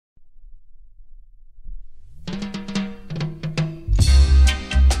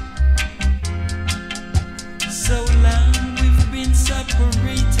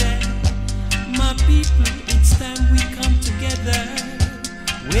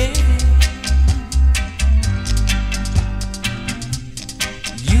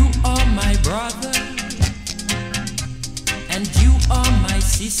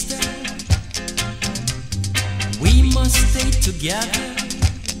together,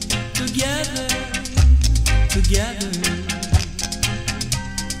 together, together,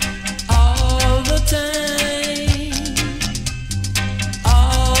 all the time,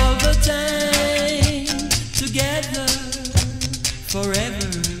 all the time, together, forever.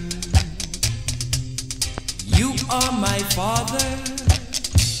 You are my father,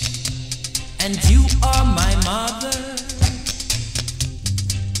 and you are my mother.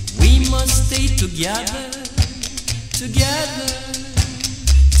 We must stay together, together,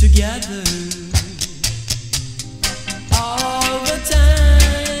 together, all the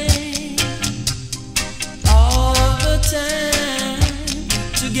time, all the time,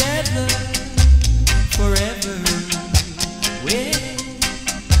 together, forever. Well,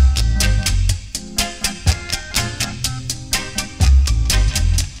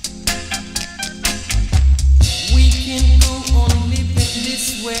 we can go on living this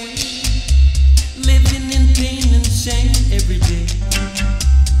way, living in pain and shame every day.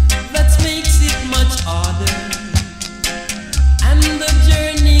 That makes it much harder, and the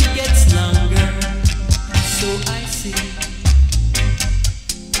journey gets longer. So I say,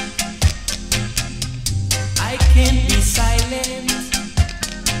 I can't be silent,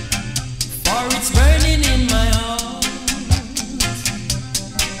 for it's burning in my heart.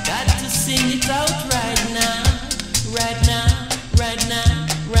 Got to sing it out right now, right now, right now,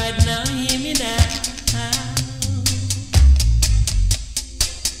 right now. Hear me now.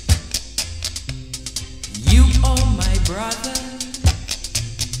 You are my brother,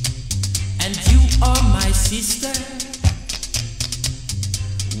 and you are my sister.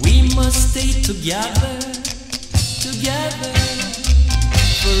 We must stay together, together,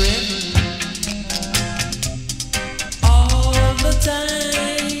 forever, all the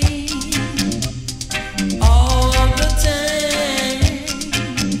time, all the time,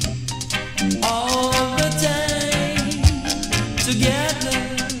 all the time, together,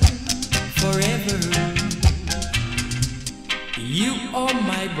 forever. You are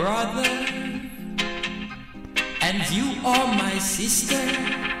my brother, and you are my sister.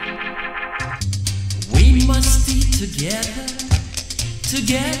 We must stay together,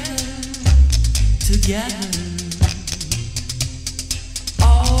 together, together,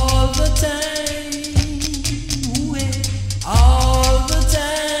 all the time, all the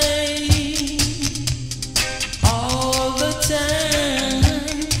time, all the time,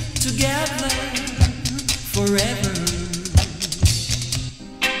 together, forever.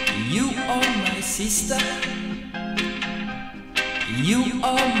 You are my sister, you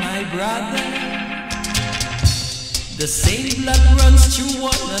are my brother. The same blood runs through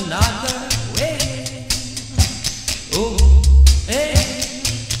one another. Hey. Oh, hey.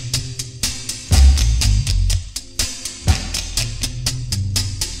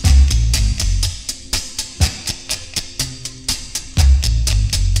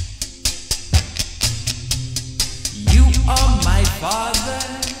 You are my father.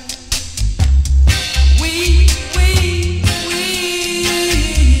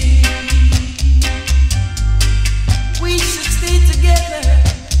 We should stay together,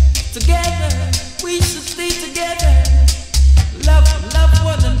 together. We should stay together. Love, love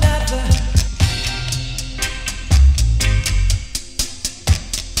one another.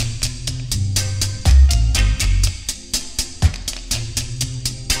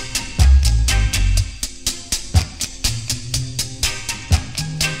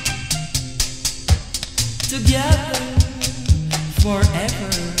 Together,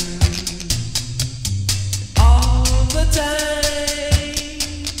 forever, all the time,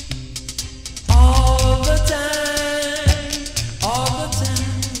 all the time, all the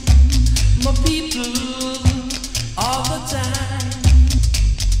time, my people, all the time.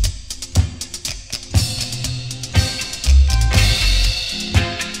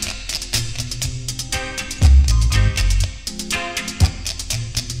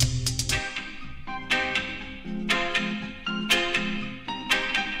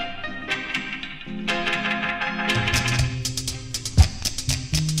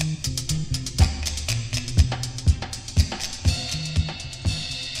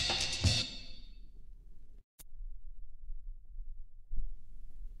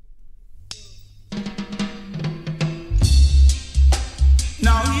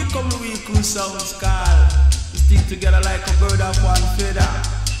 Now here come the week who sounds call. Stick together like a bird of one feather.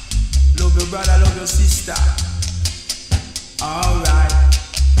 Love your brother, love your sister. Alright,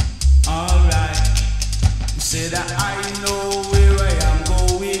 alright. You say that I know where I am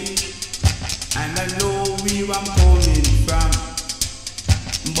going, and I know where I'm coming from.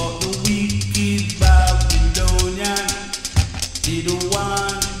 But the wicked Babylonian, they don't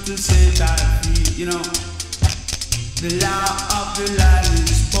want to set us free, you know. The law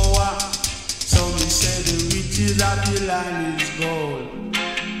riches of the land is gold.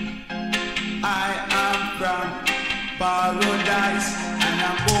 I am from paradise and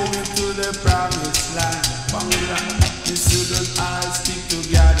I'm going to the promised land. The students all stick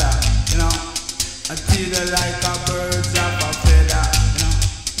together, you know, until they like a birds of a feather, you know.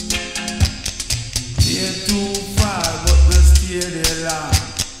 They're too far, but not stay there long.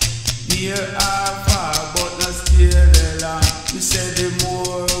 Near or far, but not stay there long. We say the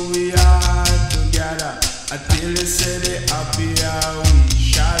more we are together, until they say the happier we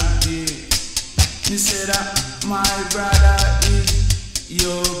shall be. We say that my brother is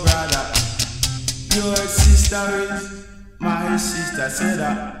your brother, your sister is my sister. Say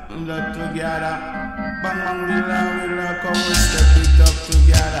that we love together. Bang bang we love, come we step it up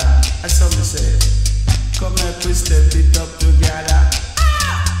together. That's how we say. Come make we step it up together.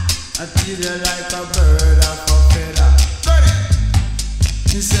 Until you like a bird of a feather.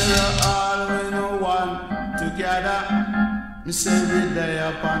 Me say we're all we know one together. Me say we there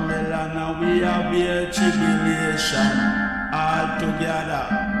upon the land and we have a tribulation. All together,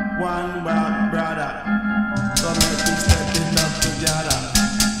 one black brother. Come make we step it up together.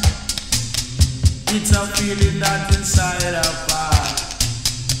 It's a feeling that inside of us,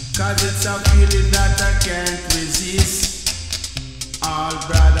 'cause it's a feeling that I can't resist. All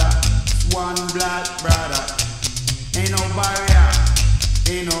brother, one black brother. Ain't no barrier,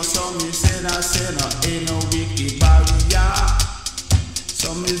 ain't no some you say no, ain't no wicked barrier.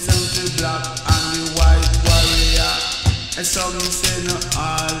 Some is the black and the white warrior, and some you say no,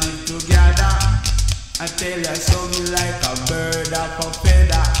 all live together. I tell you, some like a bird of a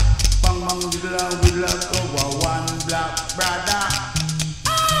feather. Bang bang with love over one black brother.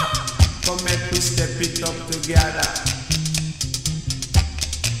 Come make we step it up together.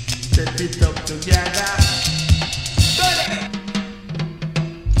 Step it up together.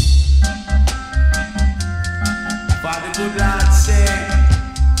 For the good Lord say,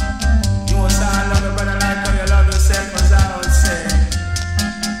 you must all love your brother like how you love yourself, as I would say.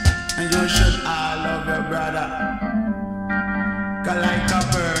 And you should all love your brother, 'cause like a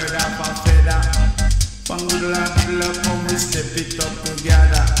bird of a feather. For good Lord, come we step it up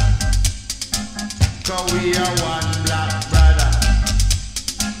together, 'cause we are one black brother.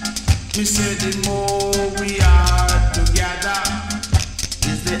 We say the more we are together,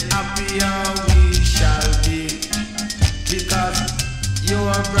 is the happier we shall be. Because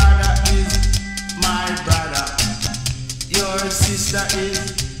your brother is my brother, your sister is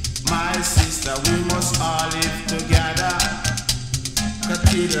my sister. We must all live together, 'cause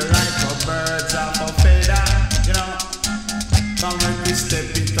we're like a birds of a feather, you know. Come when we step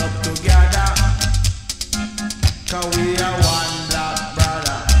it up together, 'cause we are one black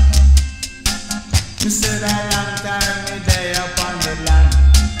brother. We said a long time we day upon the land,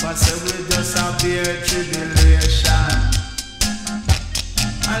 but say we just a bear tribulation.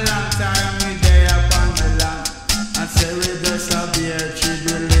 A long time we day upon the land, and say we just a bear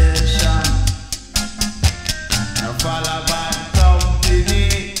tribulation. Now follow bad company,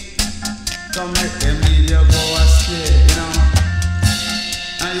 come make them lead you go astray, you know.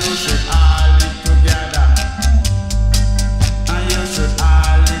 And you should all live together, and you should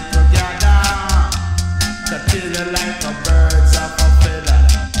all live together. Till you like a birds of a feather.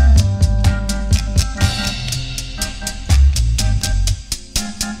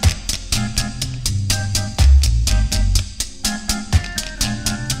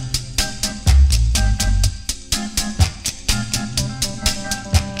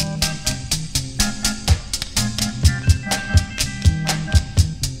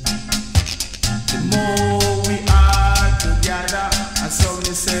 The more we are together, and so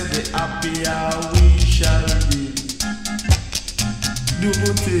we say the happier we shall be. Do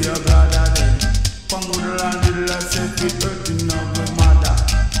good to your brother then. Pangudra and the say we hurting of the mother.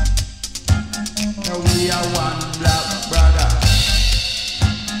 Now we are one black brother.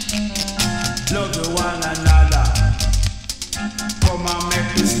 Love the one another. Come and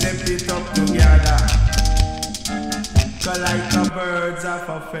make we step it up together. 'Cause like a birds of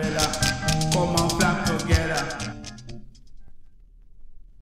a feather.